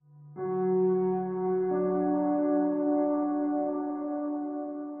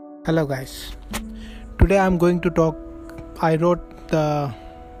Hello guys. Today I'm going to talk. I wrote the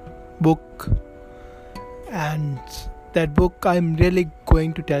book, and that book I'm really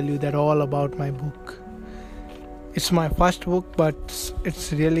going to tell you that all about my book. It's my first book, but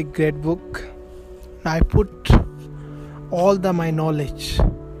it's really great book. I put all my knowledge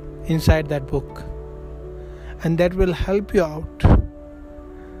inside that book, and that will help you out.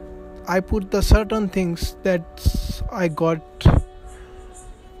 I put the certain things that I got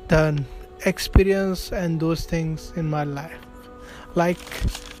the experience and those things in my life, like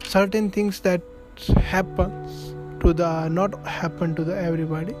certain things that happens to the not happen to the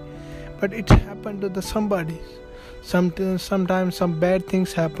everybody, but it happened to the somebody. Sometimes some bad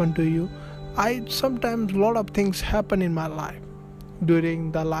things happen to you. I sometimes lot of things happen in my life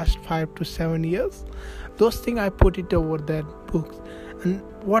during the last 5 to 7 years. Those things I put it over that book, and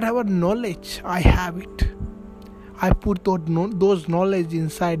whatever knowledge I have it, I put those knowledge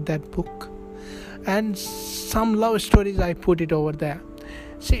inside that book. And some love stories I put it over there.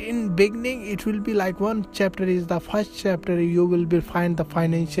 See, in beginning it will be like one chapter is the first chapter. You will be find the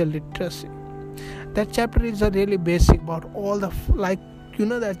financial literacy. That chapter is a really basic about all the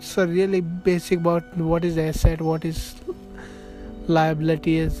that's a really basic about what is asset, what is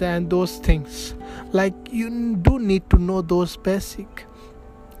liabilities, and those things. Like, you do need to know those basic.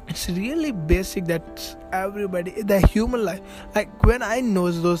 It's really basic that everybody, the human life, like when I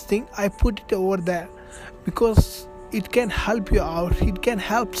knows those things, I put it over there because it can help you out. It can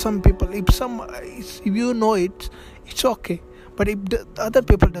help some people. If you know it, it's okay. But if the other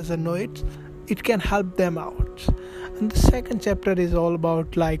people doesn't know it, it can help them out. And the second chapter is all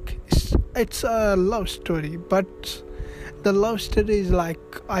about it's a love story, but the love story is like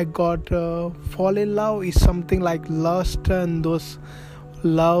I got fall in love is something like lust and those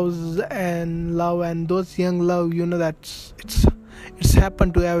love and those young love, that's it's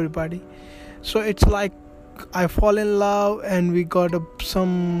happened to everybody. So it's like I fall in love and we got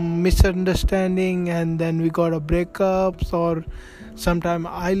some misunderstanding, and then we got a breakups, or sometime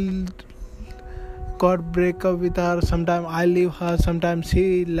I got break up with her, sometime I leave her, sometimes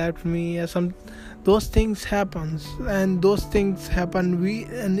she left me, or those things happens. And those things happen, we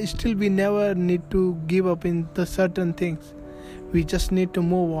never need to give up in the certain things. We just need to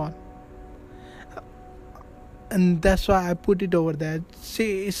move on, and that's why I put it over there.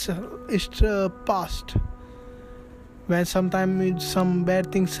 See, it's past. When sometimes some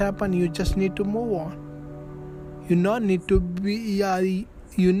bad things happen, you just need to move on. You not need to be.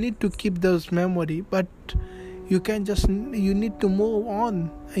 You need to keep those memory, but you need to move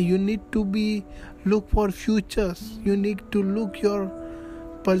on. You need to look for futures. You need to look your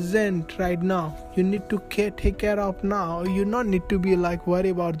present right now. You need to take care of now. You not need to be worry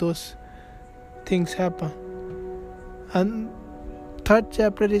about those things happen. And third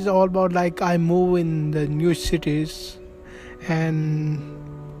chapter is all about I move in the new cities and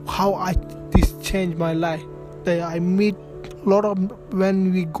how this changed my life. I meet a lot of,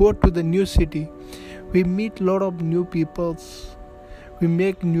 when we go to the new city, we meet a lot of new peoples. We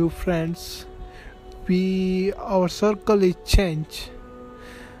make new friends. Our circle is changed.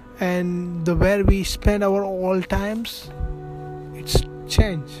 And where we spend our all times, it's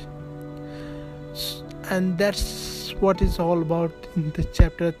changed. And that's what is all about in the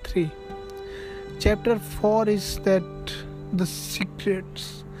chapter 3. Chapter 4 is that the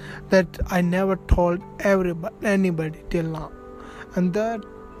secrets that I never told anybody till now. And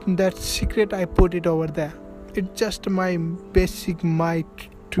that secret I put it over there. It's just my basic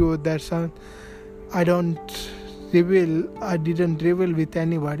truth. That's I didn't reveal with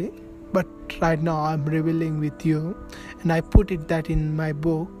anybody, but right now I'm revealing with you, and I put that in my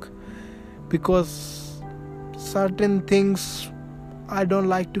book because certain things I don't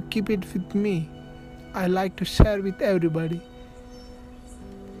like to keep it with me. I like to share with everybody.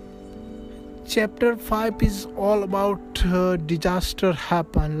 Chapter 5 is all about disaster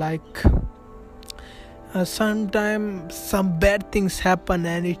happen, sometimes some bad things happen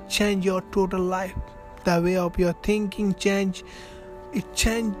and it change your total life. The way of your thinking change. It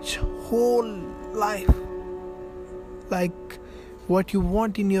change whole life. Like what you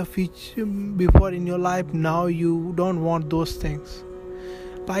want in your future before in your life, now you don't want those things.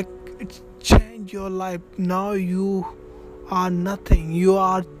 Like it change your life. Now you are nothing. You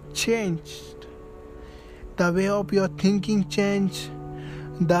are changed. The way of your thinking change.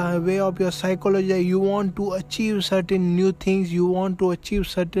 The way of your psychology. You want to achieve certain new things. You want to achieve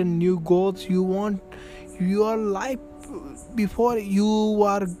certain new goals. You want your life before you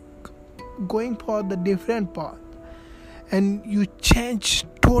are going for the different path, and you change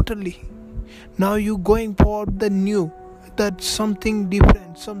totally. Now you going for the new. that something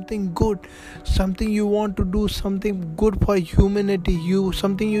different, something good, something you want to do, something good for humanity,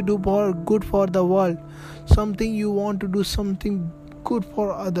 something you do for good for the world, something you want to do, something good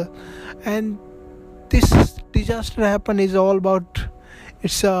for other. And this disaster happen is all about,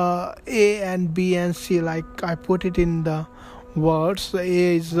 it's A and B and C, like I put it in the words. A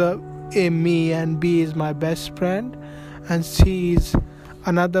is A me, and B is my best friend, and C is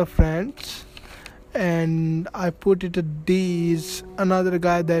another friend, and I put it at D is another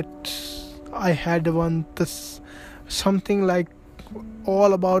guy that I had one, this something like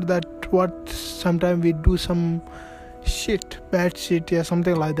all about that, what sometimes we do some bad shit, yeah,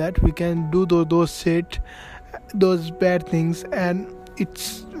 something like that. We can do those bad things, and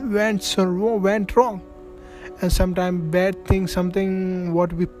it's went wrong. And sometimes bad things, something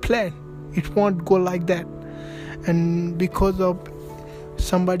what we plan, it won't go like that. And because of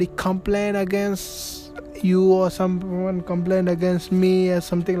somebody complain against you, or someone complain against me, or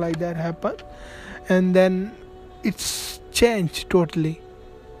something like that happen, and then it's changed totally.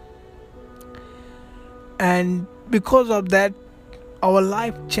 And because of that, our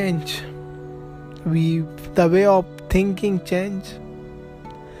life change, the way of thinking change,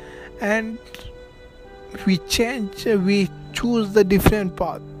 and we choose the different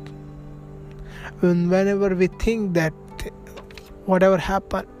path. Whenever we think that whatever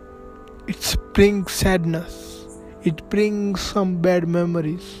happened, it brings sadness, it brings some bad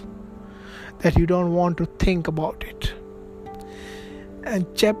memories that you don't want to think about it. And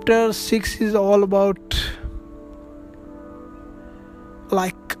chapter 6 is all about,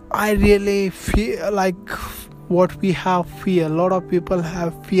 like, I really feel like what we have fear. A lot of people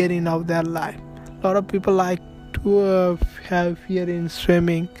have fear in their life. A lot of people like to have fear in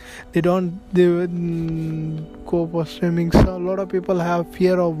swimming. They wouldn't go for swimming. So a lot of people have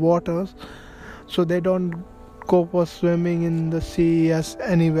fear of waters, so they don't go for swimming in the sea as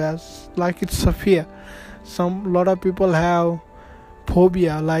anywhere. Like, it's a fear. A lot of people have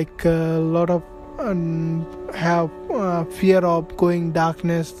phobia, like a lot of have fear of going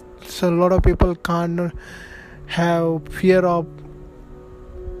darkness. So a lot of people can't have fear of,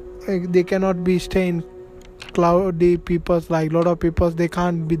 they cannot be stay in cloudy peoples. Like a lot of people, they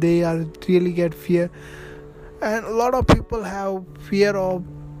can't be, they are really get fear. And a lot of people have fear of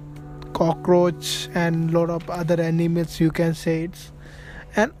cockroach and a lot of other animals, you can say it.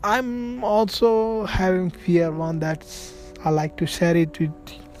 And I'm also having fear one that's I like to share it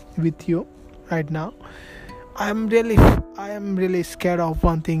with you right now. I am really scared of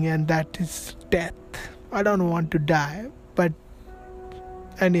one thing, and that is death. I don't want to die, but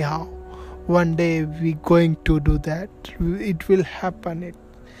anyhow, one day we going to do that. It will happen.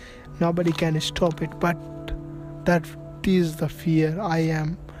 Nobody can stop it, but that is the fear I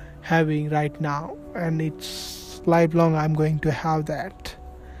am having right now, and it's lifelong. I'm going to have that.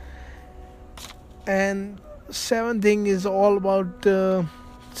 And 7th thing is all about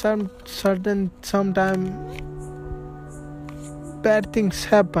sometime bad things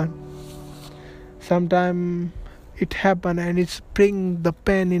happen. Sometime it happen, and it's bring the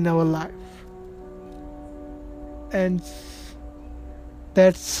pain in our life, and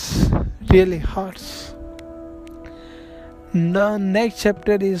that's really hurts. The next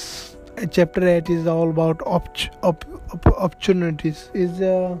chapter is chapter 8 is all about opportunities. Is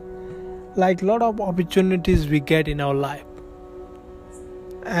like lot of opportunities we get in our life,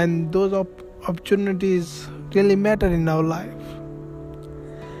 and those opportunities really matter in our life,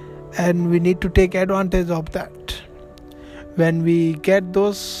 and we need to take advantage of that. When we get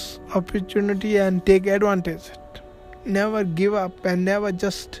those opportunity and take advantage, never give up and never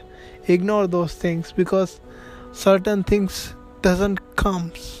just ignore those things, because certain things doesn't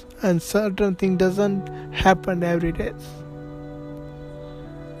come and certain thing doesn't happen every day.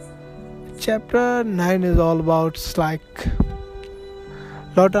 Chapter 9 is all about, like,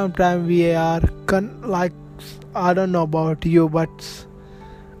 lot of time we are like, I don't know about you, but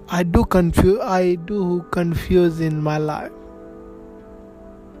I do confuse in my life.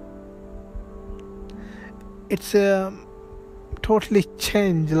 It's a totally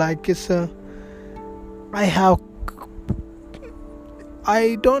change. Like,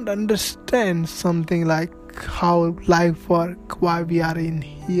 I don't understand something like how life work, why we are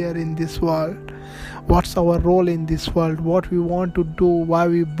here in this world, what's our role in this world, what we want to do, why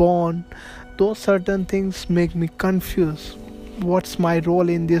we born. Those certain things make me confused. What's my role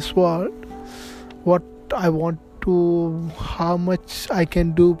in this world, what I want to, how much I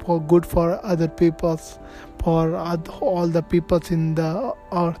can do for good for other peoples, for all the peoples in the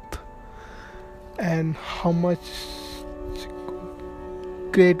earth, and how much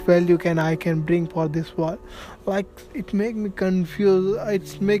great value can I can bring for this world. Like it make me confused.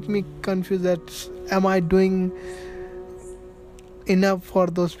 It's make me confused that am I doing enough for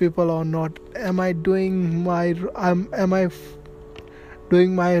those people or not? Doing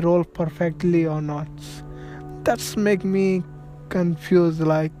my role perfectly or not? That's make me confused.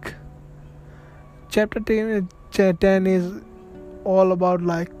 Like chapter 10 is all about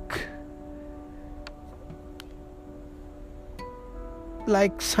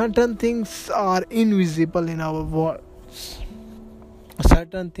like certain things are invisible in our world,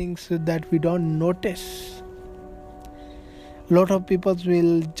 certain things that we don't notice. Lot of people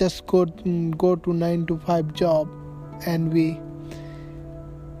will just go to 9 to 5 job, and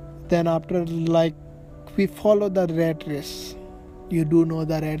then after we follow the rat race. You do know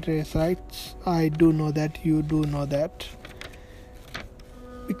the rat race, right? I do know that, you do know that,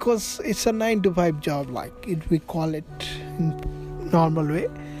 because it's a 9 to 5 job, like it we call it in normal way,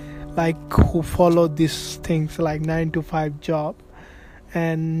 like who follow these things like 9 to 5 job,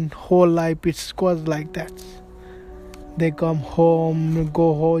 and whole life it goes like that. They come home,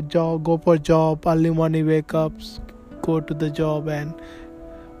 go for job, early morning wake up, go to the job and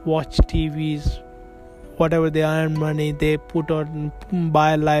watch TVs, whatever they earn money they put on,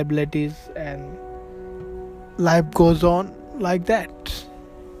 buy liabilities, and life goes on like that.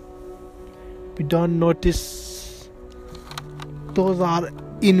 We don't notice. Those are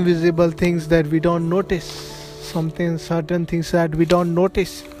invisible things that we don't notice. Certain things that we don't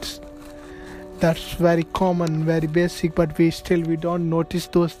notice. That's very common, very basic, but we don't notice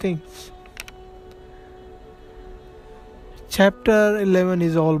those things. Chapter 11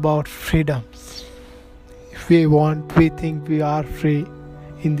 is all about freedoms. If we think we are free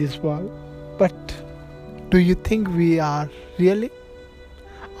in this world. But do you think we are really?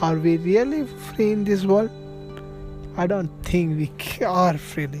 Are we really free in this world? I don't think we are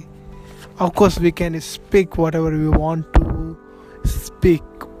freely. Of course, we can speak whatever we want to speak.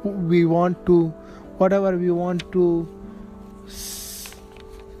 Wherever we want to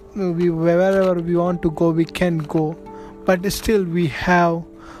go, we can go. But still, we have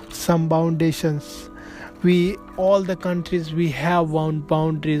some foundations. All the countries, we have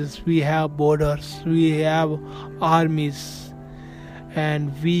boundaries, we have borders, we have armies,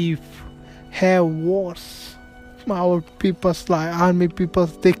 and we have wars. Our peoples, like army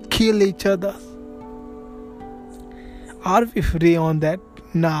peoples, they kill each other. Are we free on that?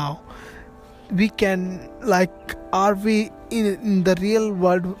 Now we can, are we in the real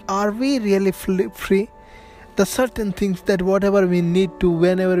world, are we really free? The certain things that whatever we need to,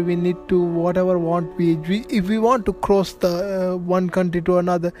 whenever we need to, whatever if we want to cross the one country to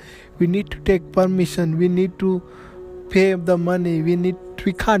another, we need to take permission, we need to pay the money, we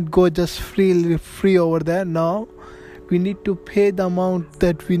can't go just free over there. Now we need to pay the amount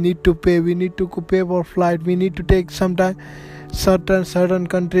that we need to pay. We need to pay for flight. We need to take sometime certain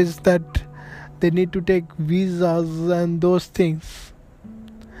countries that they need to take visas and those things.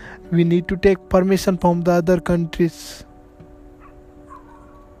 We need to take permission from the other countries,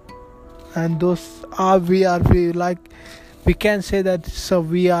 and those are we can say that. So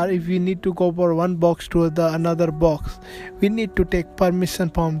if we need to go for one box to the another box, we need to take permission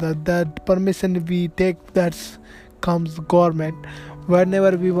from that permission we take, that comes government.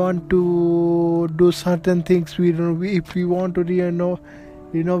 Whenever we want to do certain things, if we want to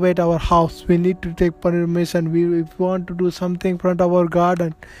renovate our house, we need to take permission. If we want to do something in front of our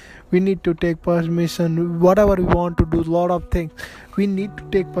garden, we need to take permission. Whatever we want to do, lot of things, we need to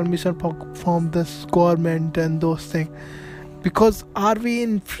take permission from this government and those things. Because are we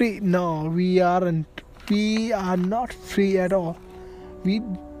in free? No, we aren't. We are not free at all. We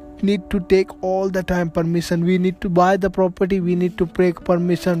need to take all the time permission. We need to buy the property, we need to take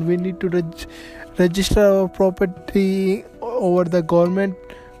permission. We need to register our property over the government.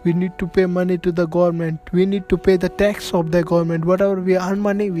 We need to pay money to the government. We need to pay the tax of the government. Whatever we earn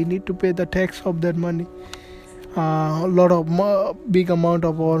money, we need to pay the tax of that money. A lot of big amount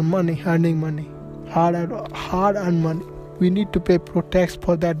of our money, earning money, hard earned money, we need to pay tax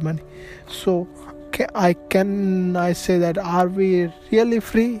for that money. So I say that, are we really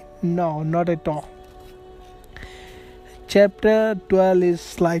free? No, not at all. Chapter 12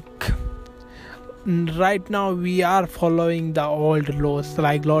 is right now we are following the old laws,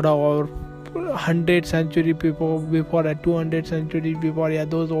 like lot of our 100 century people before, 200 century before,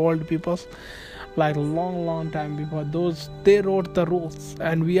 those old peoples, like long time before, they wrote the rules,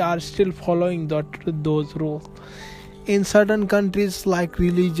 and we are still following those rules. In certain countries, like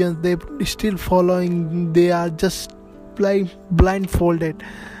religions, they still following, they are just blindfolded,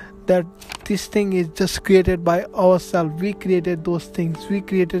 that this thing is just created by ourselves. We created those things. We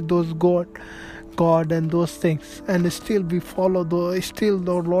created those God and those things, and still we follow those. Still,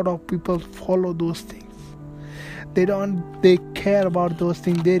 a lot of people follow those things. They care about those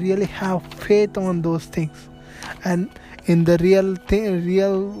things. They really have faith on those things, and in the real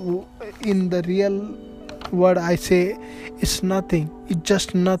word I say, it's nothing. It's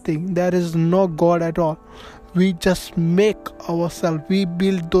just nothing. There is no God at all. We just make ourselves. We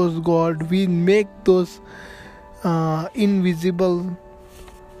build those God. We make those invisible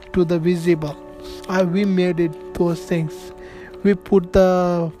to the visible. We made it those things. We put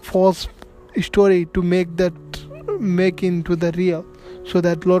the false story to make into the real, so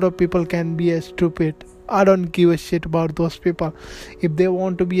that a lot of people can be stupid. I don't give a shit about those people. If they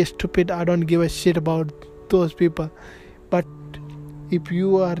want to be stupid, I don't give a shit about those people. But if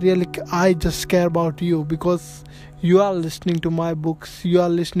you are really, I just care about you, because you are listening to my books, you are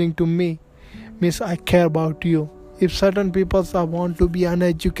listening to me, means I care about you. If certain people want to be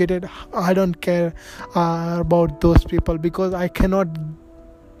uneducated, I don't care about those people, because I cannot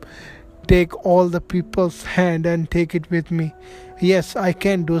take all the people's hand and take it with me. Yes, I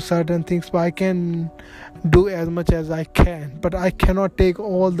can do certain things, but I can do as much as I can, but I cannot take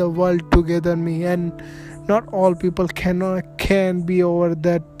all the world together me. And not all people can be over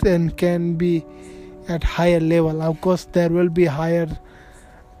that and can be at higher level. Of course there will be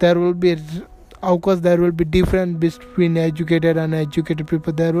difference between educated and uneducated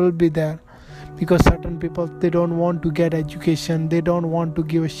people. There will be there, because certain people, they don't want to get education. They don't want to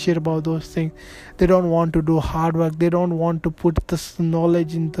give a shit about those things. They don't want to do hard work. They don't want to put this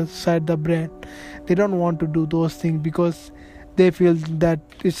knowledge inside the brain. They don't want to do those things because they feel that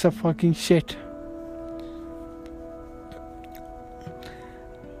it's a fucking shit.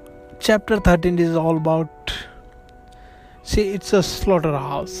 Chapter 13 is all about, it's a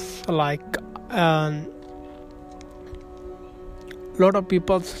slaughterhouse. Like a lot of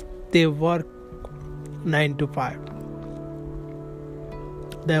people, they work 9 to 5.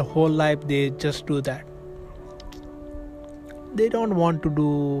 Their whole life they just do that. They don't want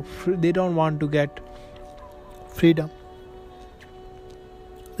to get freedom.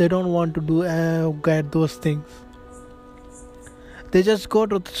 They don't want to get those things. They just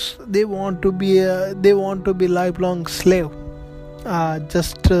they want to be lifelong slave.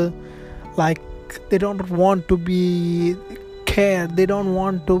 Like they don't want to be care. They don't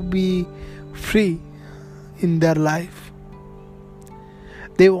want to be free in their life.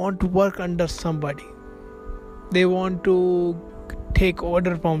 They want to work under somebody. They want to take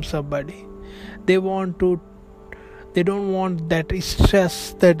order from somebody. They don't want that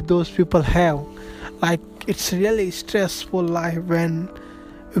stress that those people have. Like, it's really stressful life when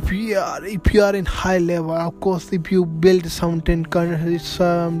if you are in high level. Of course, if you build something,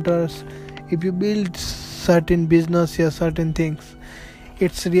 if you build certain business or certain things,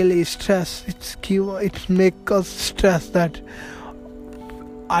 it's really stress. It makes us stress. That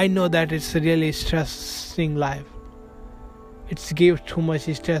I know that it's really stressing life. It's gives too much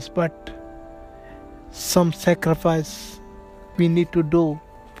stress, but some sacrifice we need to do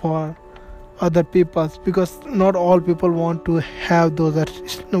for other people, because not all people want to have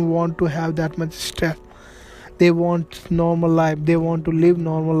that much stress. They want normal life. They want to live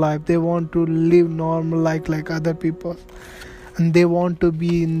normal life. They want to live normal life like other people, and they want to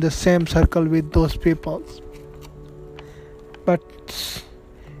be in the same circle with those people. But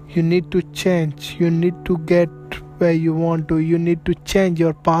you need to change. You need to get where you want to. You need to change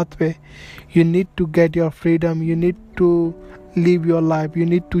your pathway. You need to get your freedom. You need to live your life. You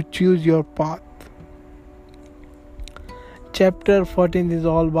need to choose your path. Chapter 14 is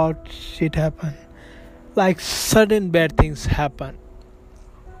all about shit happen. Like, sudden bad things happen.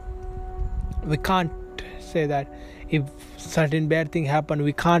 We can't say that if certain bad thing happen,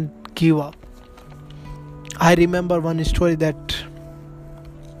 we can't give up. I remember one story that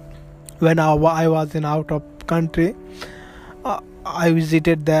when I was in out of country, I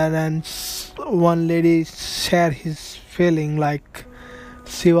visited there, and one lady shared his feeling. Like,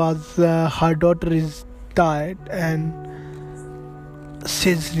 she was her daughter is died, and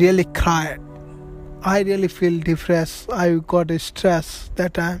she's really cried. I really feel depressed. I got a stress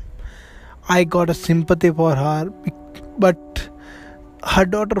that time. I got a sympathy for her, but her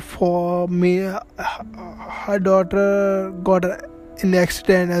daughter got in an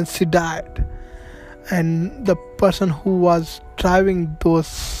accident and she died. And the person who was driving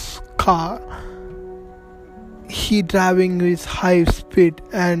those car, he driving with high speed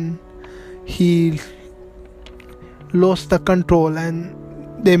and he lost the control, and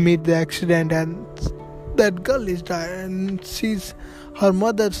they meet the accident, and that girl is died, and her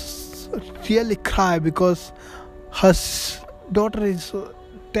mother really cry because her daughter is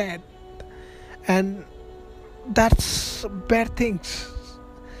dead, and that's bad things.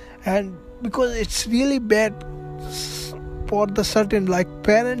 And because it's really bad for the certain like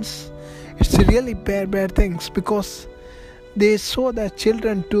parents, it's really bad things, because they saw their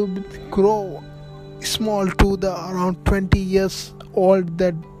children to grow small to the around 20 years old,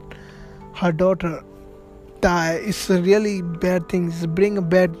 that her daughter die. It's a really bad thing. It's bring a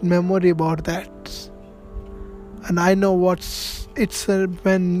bad memory about that. And I know it's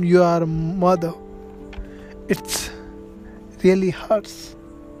when you are a mother, it's really hurts,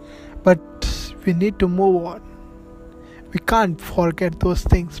 but we need to move on. We can't forget those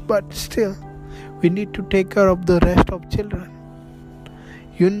things, but still we need to take care of the rest of children.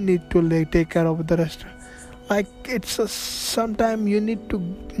 You need to take care of the rest. Like it's sometime you need to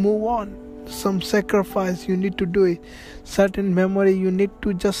move on. Some sacrifice you need to do it. Certain memory you need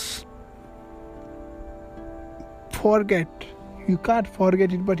to just forget. You can't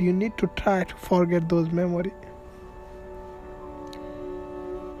forget it, but you need to try to forget those memories.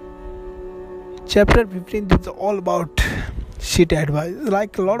 Chapter 15 is all about shit advice.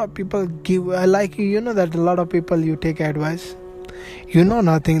 Like a lot of people give, like that a lot of people you take advice,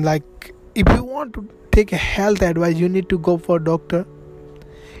 nothing. Like if you want to take a health advice, you need to go for doctor.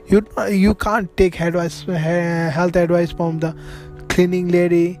 You can't take health advice from the cleaning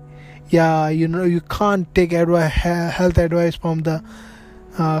lady. Yeah, you can't take health advice from the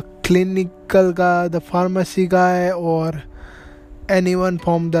clinical guy, the pharmacy guy, or anyone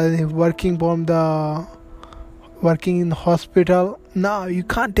from the working in hospital. No, you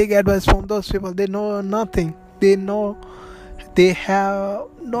can't take advice from those people. They know nothing. They have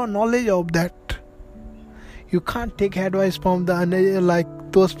no knowledge of that. You can't take advice from like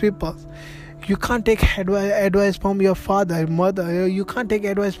those people. You can't take advice from your father, mother. You can't take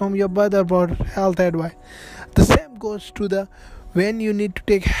advice from your brother about health advice. The same goes to when you need to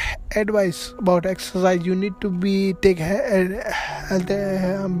take advice about exercise. You need to take health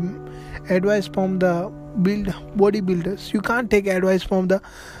advice from the bodybuilders. You can't take advice from the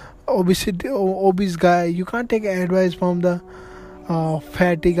obese guy. You can't take advice from the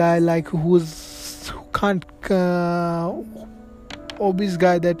fatty guy, like who can't obese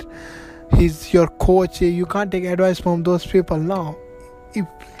guy that he's your coach. You can't take advice from those people. Now if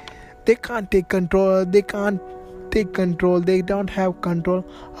they can't take control, they don't have control,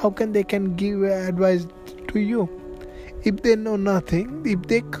 how can they give advice to you if they know nothing?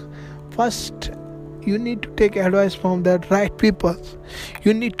 First you need to take advice from the right people.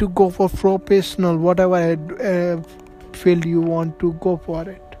 You need to go for professional, whatever field you want to go for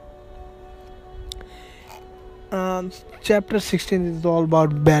it. Chapter 16 is all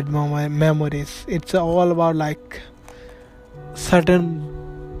about bad memories. It's all about like certain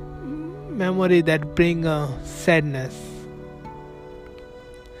memory that bring sadness.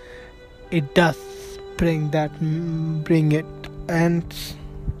 It does bring it, and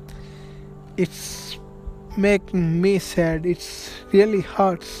it's making me sad. It's really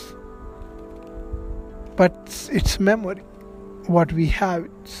hurts, but it's memory. What we have,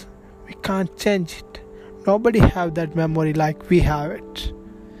 we can't change it. Nobody have that memory like we have it.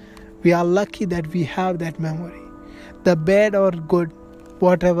 We are lucky that we have that memory. The bad or good,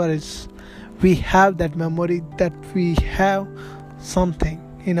 whatever is, we have that memory, that we have something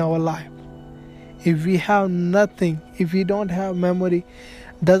in our life. If we have nothing, if we don't have memory,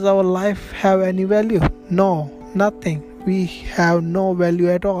 does our life have any value? No, nothing. We have no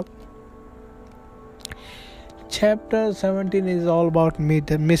value at all. Chapter 17 is all about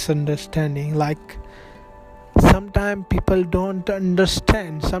misunderstanding. Like sometimes people don't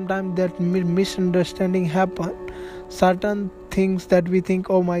understand. Sometimes that misunderstanding happen. Certain things that we think,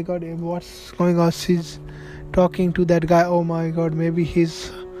 oh my god, what's going on? She's talking to that guy. Oh my god, maybe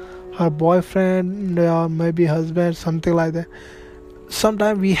he's her boyfriend or maybe husband, something like that.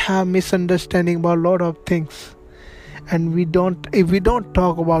 Sometimes we have misunderstanding about a lot of things, and if we don't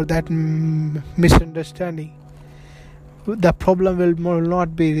talk about that misunderstanding, the problem will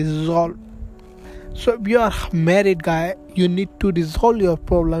not be resolved. So if you are a married guy, you need to resolve your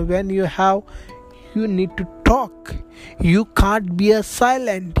problem. When you need to talk. You can't be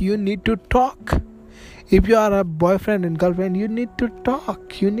silent. You need to talk. If you are a boyfriend and girlfriend, you need to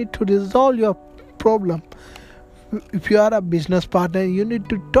talk. You need to resolve your problem. If you are a business partner, you need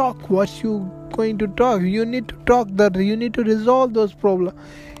to talk. What you going to talk? You need to talk. You need to resolve those problems.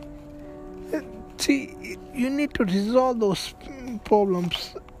 See, you need to resolve those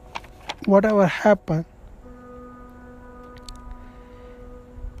problems. Whatever happened.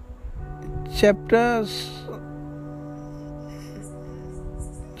 Chapter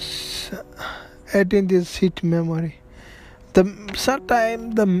 18th is hit memory. The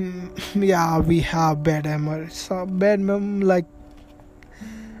sometimes the yeah, we have bad memories. So like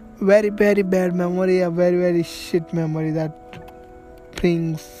very very bad memory, a very very shit memory that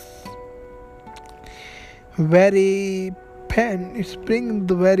brings very pain. It's bringing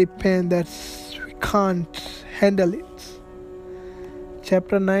the very pain that we can't handle it.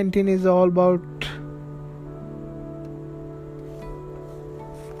 Chapter 19 is all about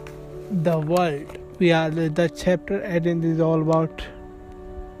the world. The chapter 18 is all about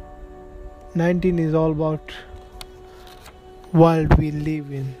 19 is all about world we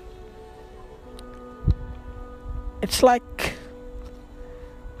live in. It's like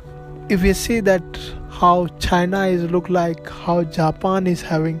if you see that how China is look like, how Japan is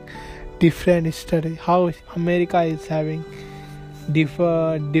having different study, how America is having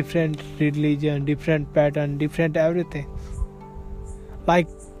different religion, different pattern, different everything, like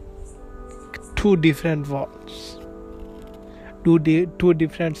two different worlds, two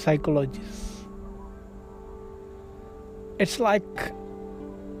different psychologies. It's like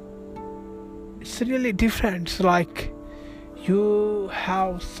it's really different. It's like you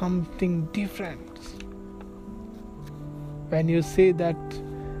have something different when you see that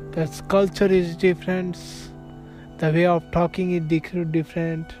the culture is different, the way of talking is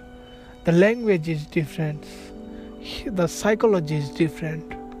different, the language is different, the psychology is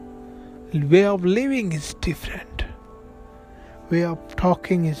different, way of living is different, way of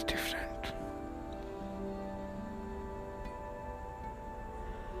talking is different.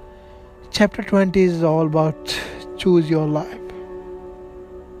 Chapter 20 is all about choose your life.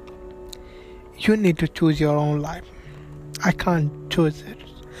 You need to choose your own life. I can't choose it.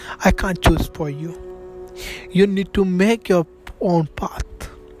 I can't choose for you. You need to make your own path.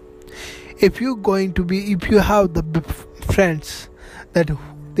 If you have the friends that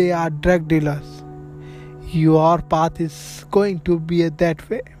they are drug dealers, your path is going to be that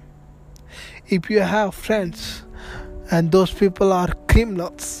way. If you have friends and those people are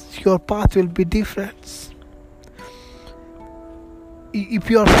criminals, your path will be different. If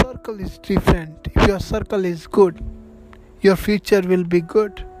your circle is different, if your circle is good, your future will be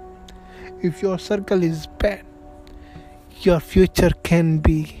good. If your circle is bad, your future can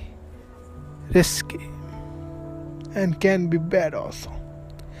be risky and can be bad also.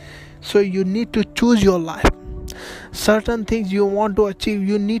 So you need to choose your life. Certain things you want to achieve,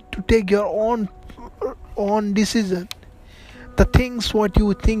 you need to take your own decision. The things what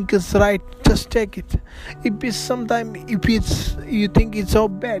you think is right, just take it. If you think it's so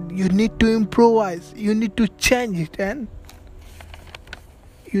bad, you need to improvise. You need to change it, and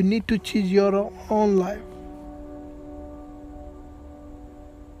you need to choose your own life.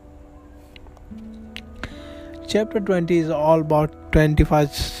 Chapter 20 is all about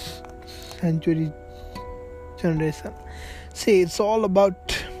 21st century generation. See, it's all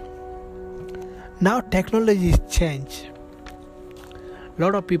about now technology is changed. A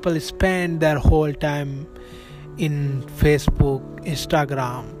lot of people spend their whole time in Facebook,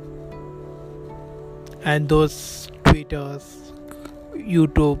 Instagram, and those Twitters,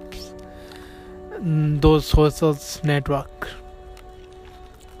 YouTubes, those social network.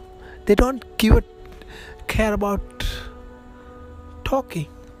 They don't care about talking.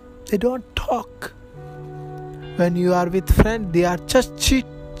 They don't talk. When you are with friends, they are just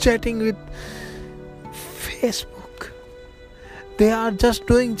chit-chatting with Facebook. They are just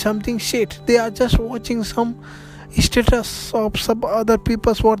doing something shit. They are just watching some status of some other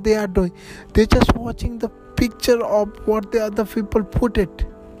people's what they are doing. They're just watching the picture of what the other people put it.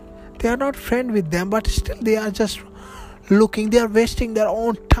 They are not friends with them, but still they are just looking. They are wasting their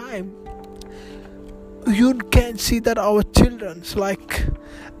own time. You can see that our children's like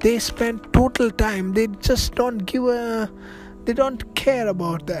they spend total time. They just don't they don't care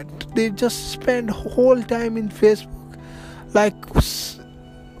about that. They just spend whole time in Facebook, like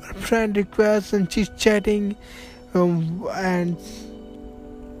friend requests and chit-chatting and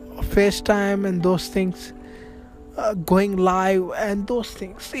FaceTime and those things, going live and those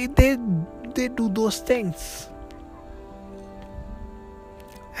things. See, they do those things,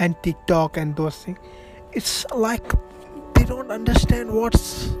 and TikTok and those things. It's like they don't understand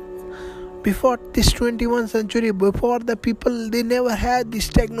what's before this 21st century. Before the people, they never had this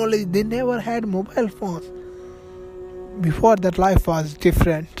technology. They never had mobile phones. Before that, life was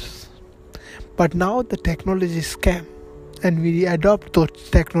different. But now the technology scam, and we adopt those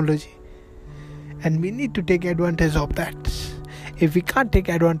technology, and we need to take advantage of that. If we can't take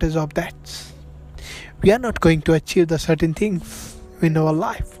advantage of that, we are not going to achieve the certain things in our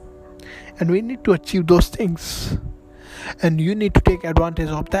life. And we need to achieve those things, and you need to take advantage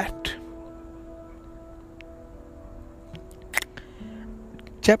of that.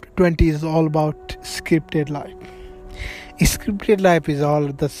 Chapter 20 is all about scripted life. Scripted life is all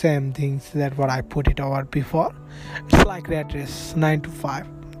the same things that what I put it over before. It's like rat race, 9 to 5.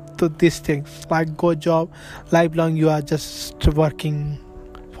 So these things like go job, lifelong you are just working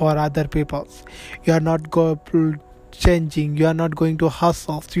for other people. You are not changing. You are not going to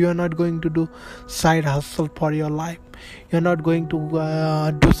hustle. You are not going to do side hustle for your life. You are not going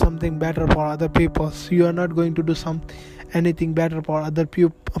to do something better for other people. You are not going to do anything better for other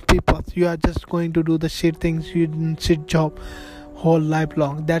people. You are just going to do the shit things. You shit job whole life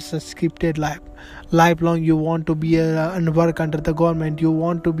long. That's a scripted life. Lifelong you want to be and work under the government. You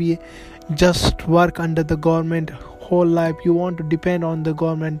want to be just work under the government whole life. You want to depend on the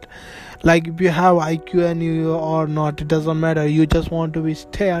government. Like if you have IQ and you or not, it doesn't matter. You just want to be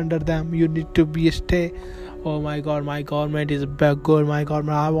stay under them. You need to be stay. Oh my God, my government is good. My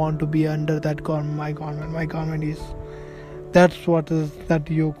government, I want to be under that government. My government is. That's what is that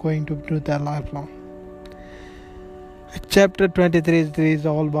you're going to do that lifelong. Chapter 23 is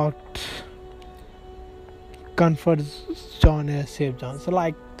all about comfort zone and safe zone. So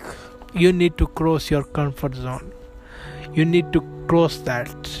like you need to cross your comfort zone. You need to cross that.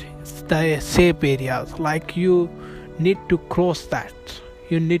 The safe areas. Like you need to cross that.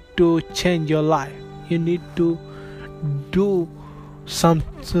 You need to change your life. You need to do some.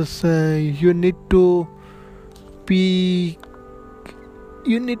 You need to be.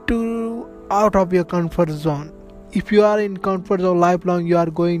 You need to out of your comfort zone. If you are in comfort zone lifelong, you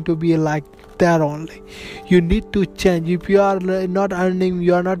are going to be like there only. You need to change. If you are not earning,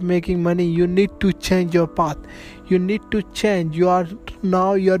 you are not making money, you need to change your path. You need to change. You are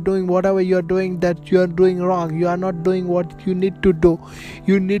doing whatever you are doing that you are doing wrong. You are not doing what you need to do.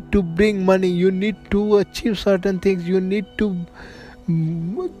 You need to bring money. You need to achieve certain things. You need to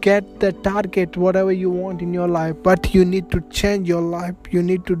get the target whatever you want in your life, but you need to change your life. You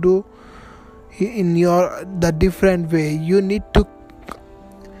need to do in the different way. You need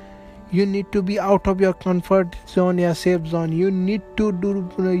to be out of your comfort zone, your safe zone. You need to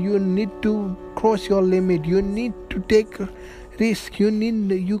cross your limit. You need to take risk.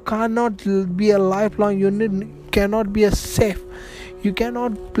 You cannot be a lifelong. Cannot be a safe. You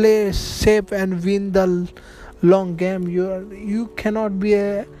cannot play safe and win the long game. You cannot be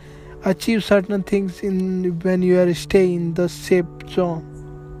achieve certain things when you are stay in the safe zone.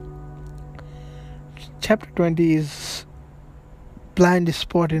 Chapter 20 is blind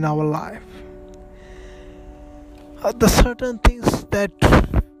spot in our life. The certain things that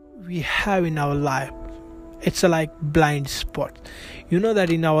we have in our life, it's like blind spots. You know that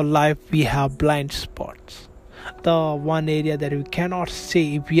in our life we have blind spots. The one area that we cannot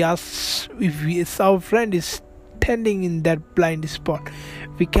see. If our friend is standing in that blind spot,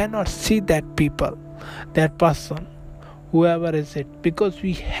 we cannot see that person, whoever is it, because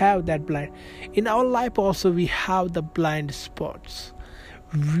we have that blind. In our life also we have the blind spots.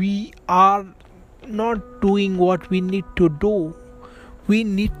 We are not doing what we need to do. We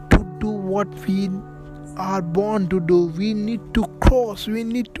need to do what we are born to do. We need to cross. We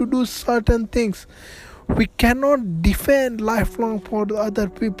need to do certain things. We cannot defend lifelong for the other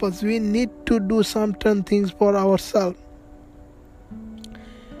people. We need to do certain things for ourselves.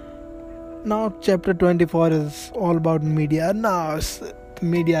 Now chapter 24 is all about media. Now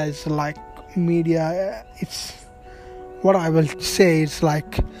media is like it's what I will say. It's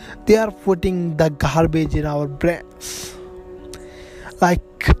like they are putting the garbage in our brains. Like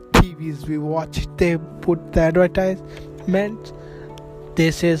TVs we watch, they put the advertisement. They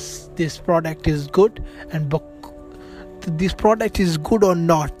says this product is good, and this product is good or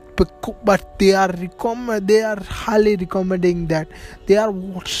not. But they are highly recommending that. They are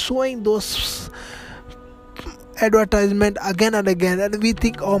showing those advertisement again and again, and we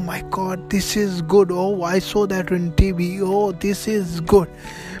think, oh my God, this is good. Oh, I saw that on TV. Oh, this is good.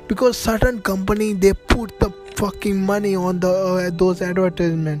 Because certain company, they put the fucking money on those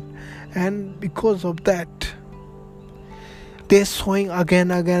advertisements, and because of that they're showing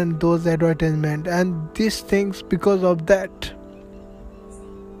again those advertisements and these things. Because of that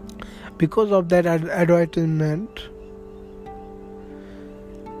advertisement,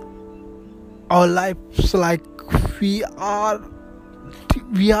 our lives, like we are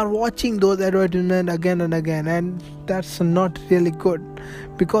watching those advertisements again and again, and that's not really good,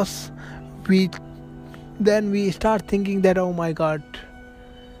 because we start thinking that, oh my God,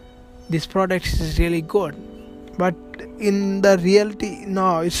 this product is really good. But in the reality,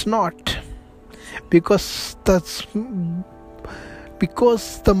 no, it's not, because the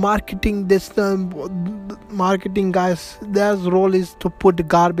marketing guys, their role is to put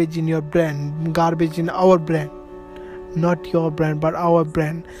garbage in your brain, garbage in our brain, not your brain but our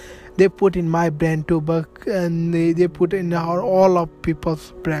brain. They put in my brain too, but and they put in all of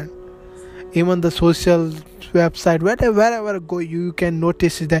people's brain. Even the social website, wherever go, you can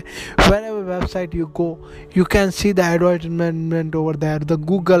notice that wherever website you go, you can see the advertisement over there, the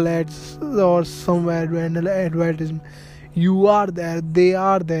Google ads or somewhere advertisement. You are there, they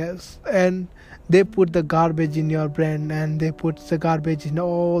are there, and they put the garbage in your brain, and they put the garbage in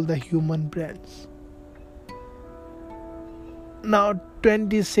all the human brains. Now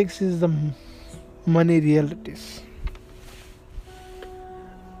 26 is the money realities.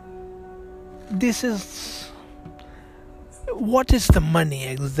 This is, what is the money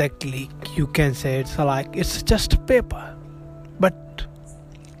exactly? You can say it's just paper, but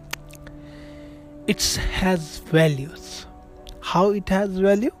it has values. How it has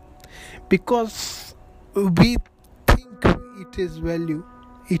value? Because we think it has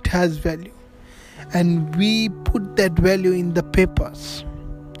value, and we put that value in the papers.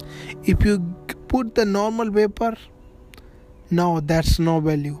 If you put the normal paper, no, that's no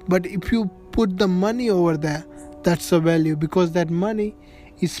value. But if you put the money over there, that's a value, because that money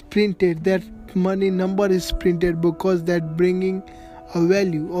is printed, that money number is printed, because that bringing a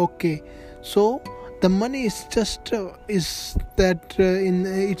value. Okay, so the money is just it's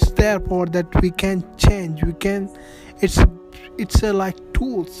there for that we can change, it's like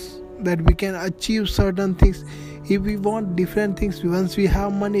tools that we can achieve certain things. If we want different things, once we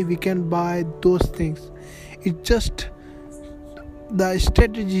have money, we can buy those things. It's just the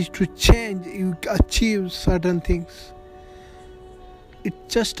strategy to change, you achieve certain things.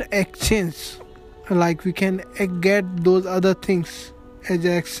 It's just exchange, like we can get those other things as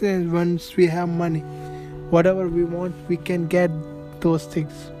an exchange. Once we have money, whatever we want, we can get those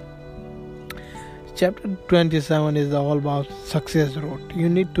things. Chapter 27 is all about success route. You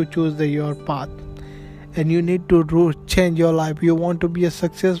need to choose your path, and you need to change your life. You want to be a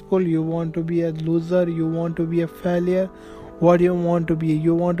successful, you want to be a loser, you want to be a failure. What do you want to be?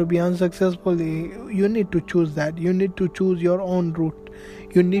 You want to be unsuccessful? You need to choose that. You need to choose your own route.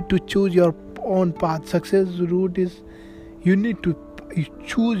 You need to choose your own path. Success route is, you need to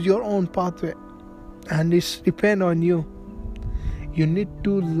choose your own pathway, and it's depend on you. You need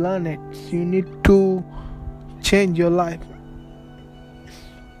to learn it. You need to change your life.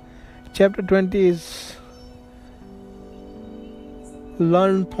 Chapter 20 is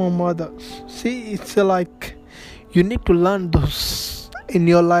learn from others. See, it's like you need to learn those in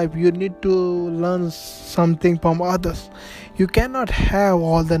your life. You need to learn something from others. You cannot have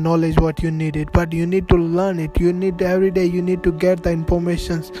all the knowledge what you needed, but you need to learn it. You need every day, you need to get the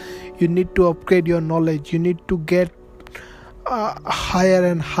informations. You need to upgrade your knowledge. You need to get higher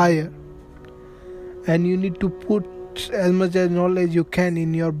and higher, and you need to put as much as knowledge you can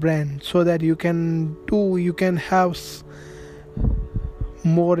in your brain, so that you can have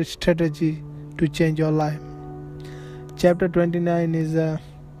more strategy to change your life. Chapter 29 is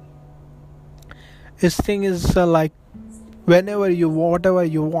this thing is like whatever you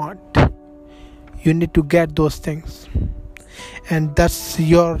want, you need to get those things, and that's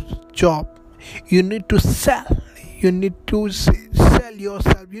your job. You need to sell. You need to sell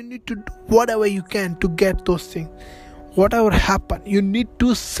yourself. You need to do whatever you can to get those things. Whatever happen, you need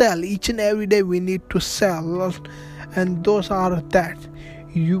to sell. Each and every day we need to sell, and those are that.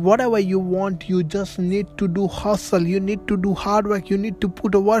 Whatever you want, you just need to do hustle. You need to do hard work. You need to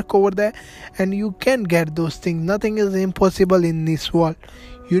put a work over there, and you can get those things. Nothing is impossible in this world.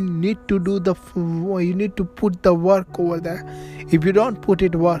 You need to you need to put the work over there. If you don't put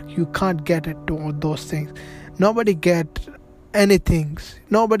it work, you can't get it to those things. Nobody get anything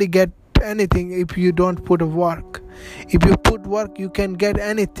if you don't put a work. If you put work, you can get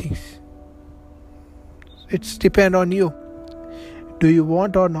anything. It's depend on you. Do you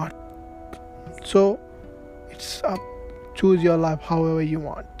want or not? So it's up. Choose your life however you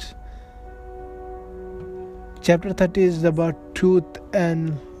want. Chapter 30 is about truth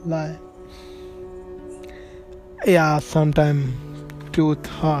and lie. Yeah, sometimes truth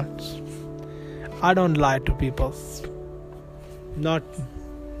hurts. I don't lie to people.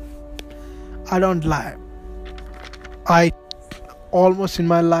 I don't lie. I almost in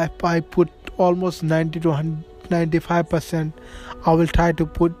my life, I put almost 90 to 95%. I will try to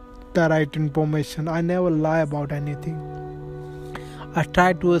put the right information. I never lie about anything. I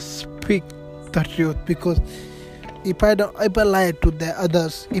try to speak the truth, because if I lie to the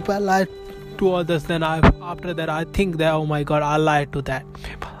others, then after that I think that, oh my God, I lied to that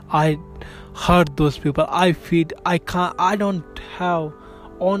people. I hurt those people. I don't have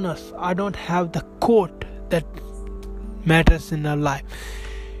honest. I don't have the code that matters in our life.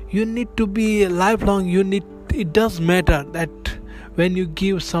 You need to be lifelong. You need it does matter that when you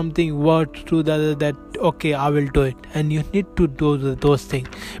give something word to the other that okay, I will do it, and you need to do those things,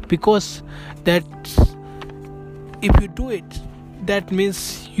 because that if you do it, that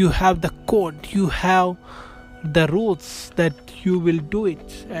means you have the code, you have the rules that you will do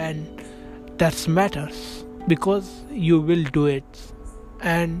it, and that matters because you will do it,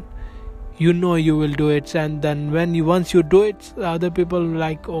 and you will do it. And then once you do it, other people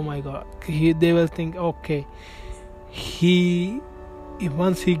like, oh my god, they will think, okay,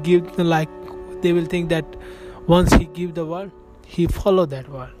 once he gives they will think that once he give the word, he follow that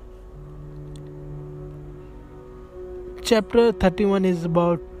word. Chapter 31 is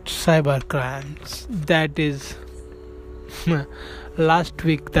about cyber crimes. That is not last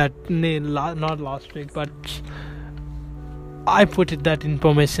week, but I put it, that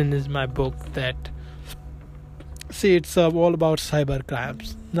information is my book. That see, it's all about cyber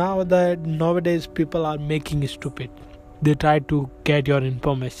crimes. Nowadays people are making stupid. They try to get your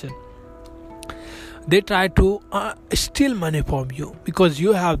information. They try to steal money from you because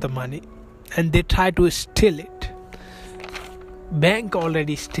you have the money, and they try to steal it. Bank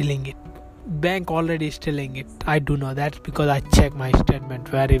already stealing it. I do know that because I check my statement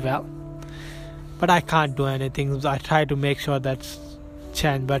very well. But I can't do anything. I try to make sure that's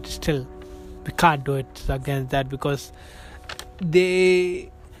changed, but still we can't do it against that because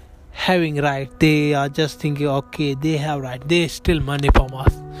they having right. They are just thinking, okay, they have right. They steal money from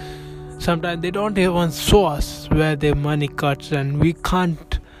us. Sometimes they don't even show us where their money cuts, and we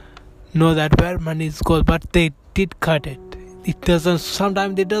can't know that where money goes, but they did cut it.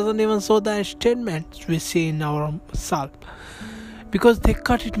 Sometimes it doesn't even show the statements we see in our self, because they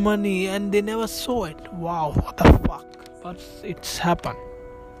cut it money and they never saw it. Wow, what the fuck? But it's happened.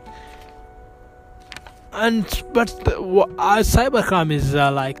 But cybercrime is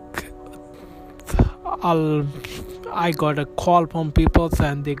I got a call from people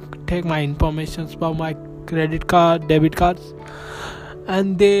and they take my information about my credit card, debit cards,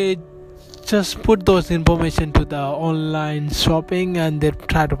 and they just put those information to the online shopping, and they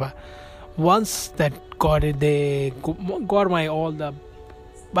try to buy. Once that got it, they got my all the,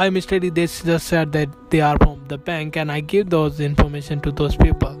 by mistake they just said that they are from the bank, and I give those information to those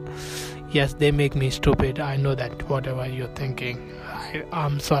people. Yes, they make me stupid. I know that. Whatever you're thinking,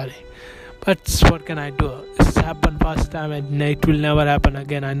 I'm sorry, but what can I do? It's happened first time and it will never happen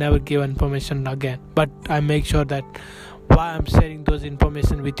again. I never give information again, but I make sure that why I'm sharing those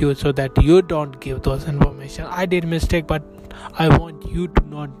information with you, so that you don't give those information. I did mistake, but I want you to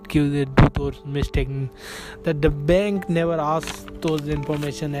not do those mistakes. That the bank never asks those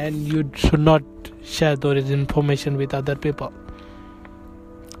information, and you should not share those information with other people.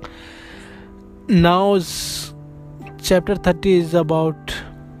 Now chapter 30 is about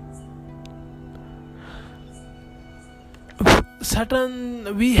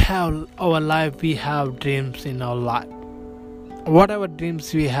we have our life, we have dreams in our life. Whatever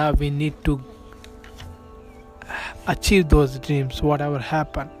dreams we have, we need to achieve those dreams, whatever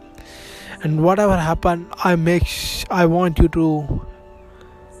happen. And whatever happen, I want you to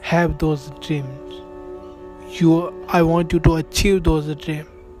have those dreams. I want you to achieve those dreams,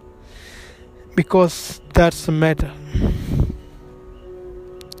 because that's the matter.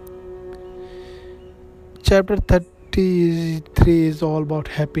 Chapter 33 is all about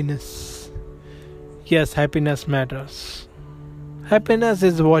happiness. Yes, happiness matters. Happiness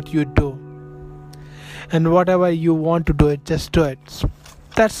is what you do, and whatever you want to do it, just do it.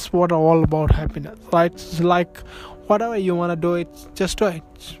 That's what all about happiness, right? It's like whatever you want to do it, just do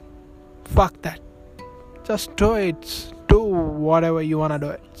it. Fuck that. Just do it. Do whatever you want to do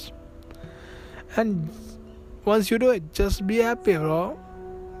it. And once you do it, just be happy, bro.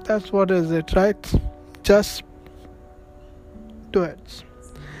 That's what is it, right? Just do it.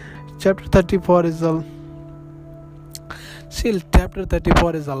 Chapter 34 is chapter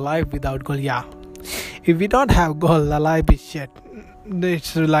 34 is a life without goal. Yeah, if we don't have goal, the life is shit.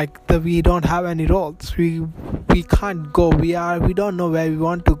 It's like we don't have any roles. We can't go. We don't know where we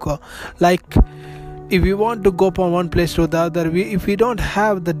want to go. Like if we want to go from one place to the other, if we don't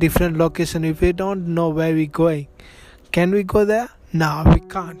have the different location, if we don't know where we're going, can we go there? No, we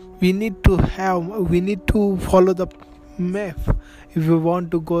can't. We need to follow the map if we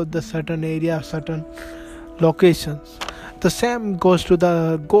want to go the certain area, certain locations. The same goes to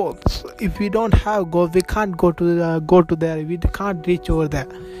the goals. If we don't have goals, we can't go to there. We can't reach over there.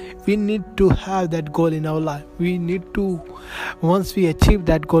 We need to have that goal in our life. We need to, once we achieve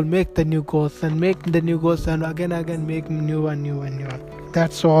that goal, make the new goals, and again make new one.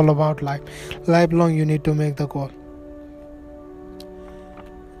 That's all about life. Lifelong, you need to make the goal.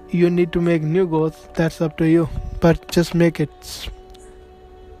 you need to make new goals, that's up to you, but just make it.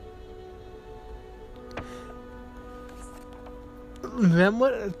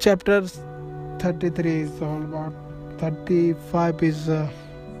 Remember, chapter 33 is all about, 35 is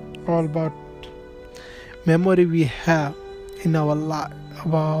all about memory we have in our life,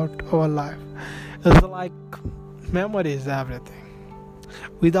 about our life. It's like memory is everything.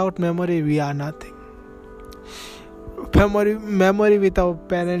 Without memory we are nothing. Memory with our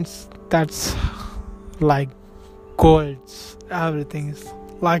parents, that's like golds. Everything is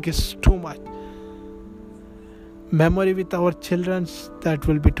like it's too much. Memory with our children, that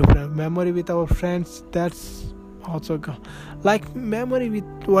will be different. Memory with our friends, that's also like memory with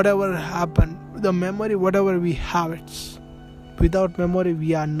whatever happened. The memory, whatever we have, it's without memory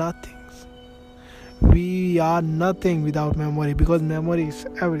we are nothing. We are nothing without memory, because memory is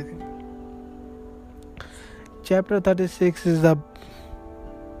everything. Chapter 36 is the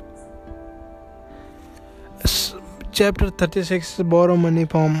chapter 36 is borrow money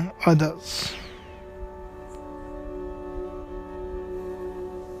from others.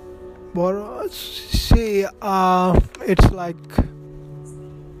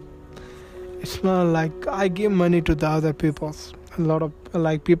 It's not like I give money to the other people's. A lot of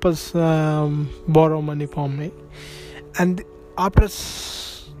like people borrow money from me, and after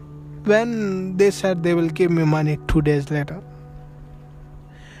when they said they will give me money 2 days later,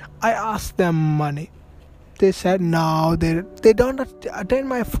 I asked them money. They said no, they don't attend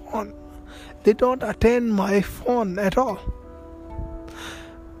my phone. They don't attend my phone at all.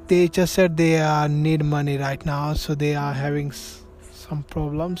 They just said they need money right now, so they are having some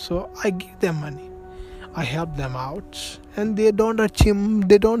problems. So I give them money. I help them out, and they don't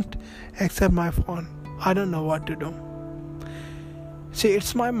accept my phone. I don't know what to do. See,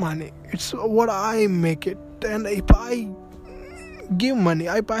 it's my money. It's what I make it. And if I give money,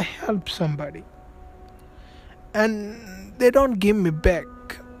 if I help somebody, and they don't give me back,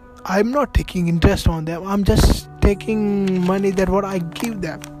 I'm not taking interest on them. I'm just taking money that what I give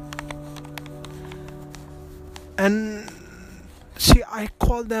them. And see, I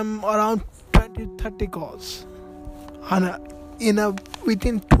call them around 20-30 calls, and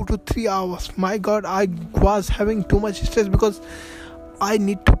within 2 to 3 hours, my God, I was having too much stress, because I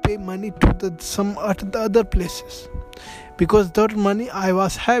need to pay money to some other places, because that money I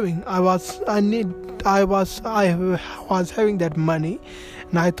was having, I was having that money,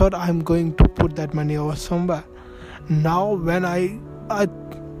 and I thought I'm going to put that money over somewhere. Now when I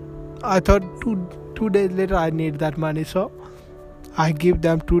thought two days later I need that money, so I give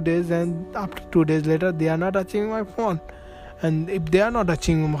them 2 days, and after 2 days later they are not touching my phone. And if they are not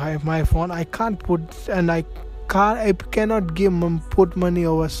touching my phone, I can't put, and I cannot put money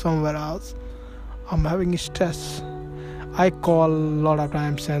over somewhere else. I'm having stress. I call a lot of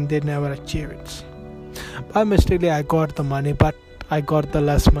times and they never achieve it. By mistake I got the money, but I got the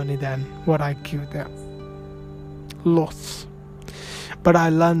less money than what I give them. Loss. But I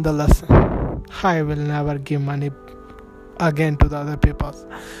learned the lesson. I will never give money again to the other people,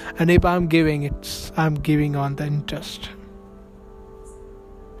 and if I'm giving it, I'm giving on the interest.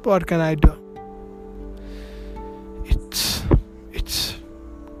 What can I do? It's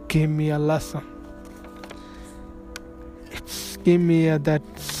give me a lesson. It's give me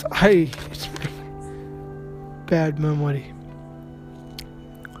it's bad memory.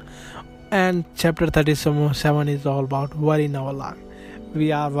 And chapter 37 is all about worry in our life.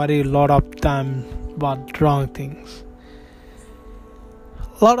 We are worried a lot of time about wrong things.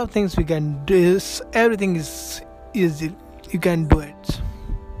 A lot of things we can do. Everything is easy. You can do it.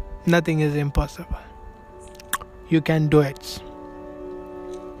 Nothing is impossible. You can do it.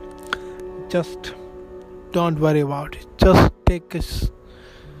 Just don't worry about it. Just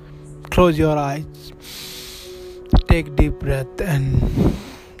close your eyes, take deep breath, and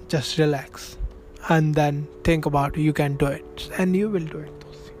just relax. And then think about it. You can do it, and you will do it.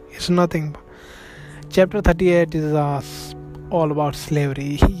 It's nothing. Chapter 38 is all about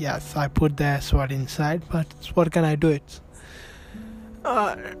slavery. Yes, I put the S word inside, but what can I do?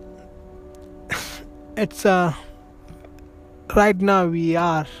 It's right now we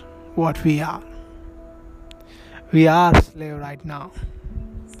are what we are. We are slave right now.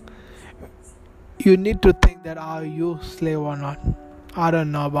 You need to think that are you slave or not. I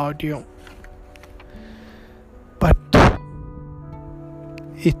don't know about you, but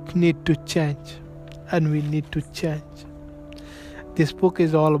it need to change, and we need to change. This book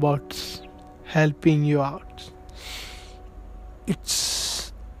is all about helping you out.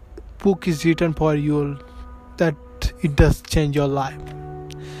 It's book is written for you, that it does change your life.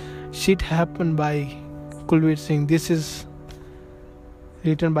 Shit Happened by Kulveer Singh. This is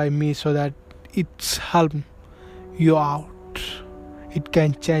written by me, so that it's help you out. It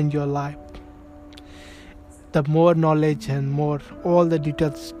can change your life. The more knowledge and more all the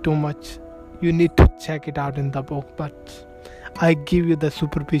details too much, you need to check it out in the book, but I give you the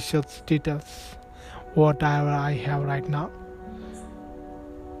superficial details whatever I have right now.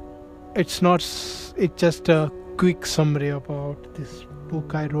 It's just a quick summary about this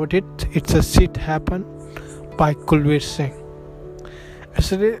book. I wrote it. It's a Shit Happen by Kulveer Singh.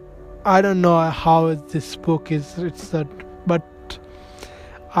 Actually, I don't know how this book is. But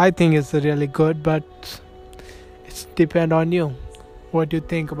I think it's really good. But it's depend on you. What do you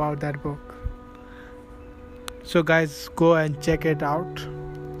think about that book? So guys, go and check it out.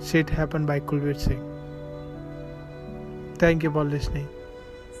 Shit Happen by Kulveer Singh. Thank you for listening.